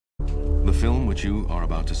The film which you are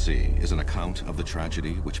about to see is an account of the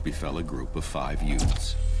tragedy which befell a group of 5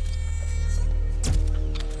 youths.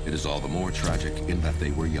 It is all the more tragic in that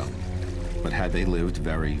they were young. But had they lived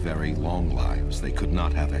very, very long lives, they could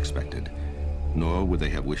not have expected, nor would they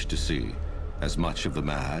have wished to see, as much of the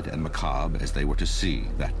mad and macabre as they were to see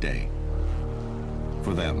that day.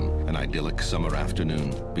 For them, an idyllic summer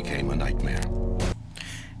afternoon became a nightmare.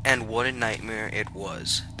 And what a nightmare it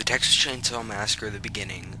was. The Texas Chainsaw Massacre, the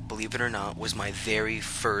beginning, believe it or not, was my very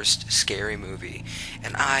first scary movie.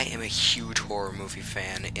 And I am a huge horror movie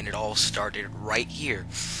fan, and it all started right here.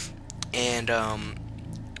 And,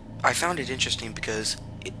 I found it interesting because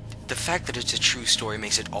the fact that it's a true story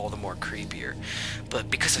makes it all the more creepier.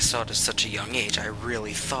 But because I saw it at such a young age, I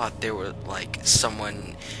really thought there were, like,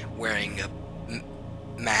 someone wearing a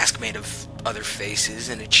mask made of other faces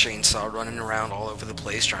and a chainsaw running around all over the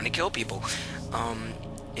place trying to kill people.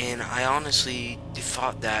 And I honestly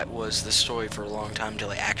thought that was the story for a long time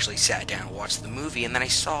until I actually sat down and watched the movie, and then I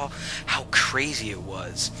saw how crazy it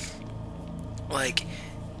was. Like,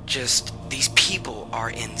 just, these people are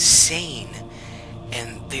insane,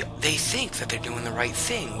 and they think that they're doing the right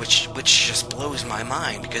thing, which just blows my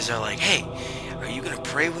mind, because they're like, hey, are you gonna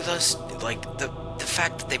pray with us? Like, the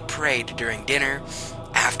fact that they prayed during dinner,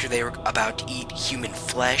 after they were about to eat human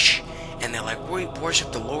flesh, and they're like, we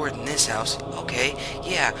worship the Lord in this house. Okay,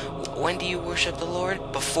 yeah, when do you worship the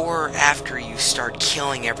Lord? Before or after you start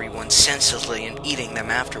killing everyone senselessly and eating them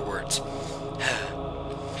afterwards?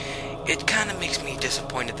 It kind of makes me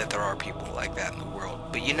disappointed that there are people like that in the world.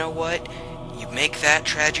 But you know what? You make that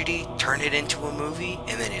tragedy, turn it into a movie,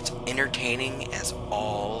 and then it's entertaining as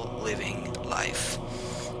all living life.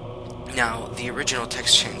 Now, the original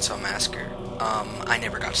Texas Chainsaw Massacre, I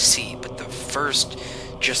never got to see, but the first,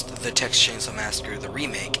 just the Texas Chainsaw Massacre, the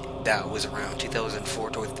remake, that was around 2004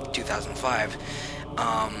 to 2005,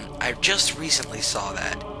 I just recently saw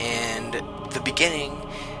that, and the beginning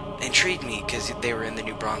intrigued me because they were in the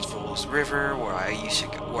New Braunfels River, where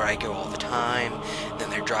I go all the time.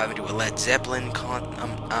 Then they're driving to a Led Zeppelin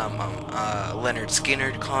Leonard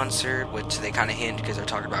Skinner concert, which they kind of hint because they're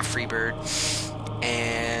talking about Freebird.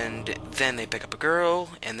 And then they pick up a girl,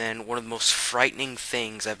 and then one of the most frightening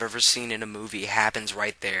things I've ever seen in a movie happens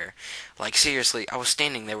right there. Like, seriously, I was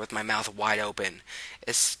standing there with my mouth wide open.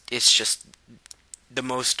 It's just the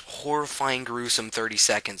most horrifying, gruesome 30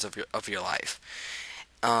 seconds of your life.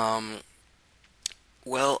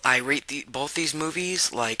 Well, I rate both these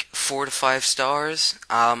movies like 4 to 5 stars.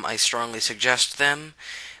 I strongly suggest them,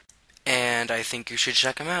 and I think you should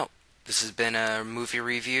check them out. This has been a movie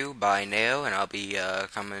review by Neo, and I'll be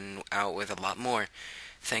coming out with a lot more.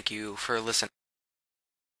 Thank you for listening.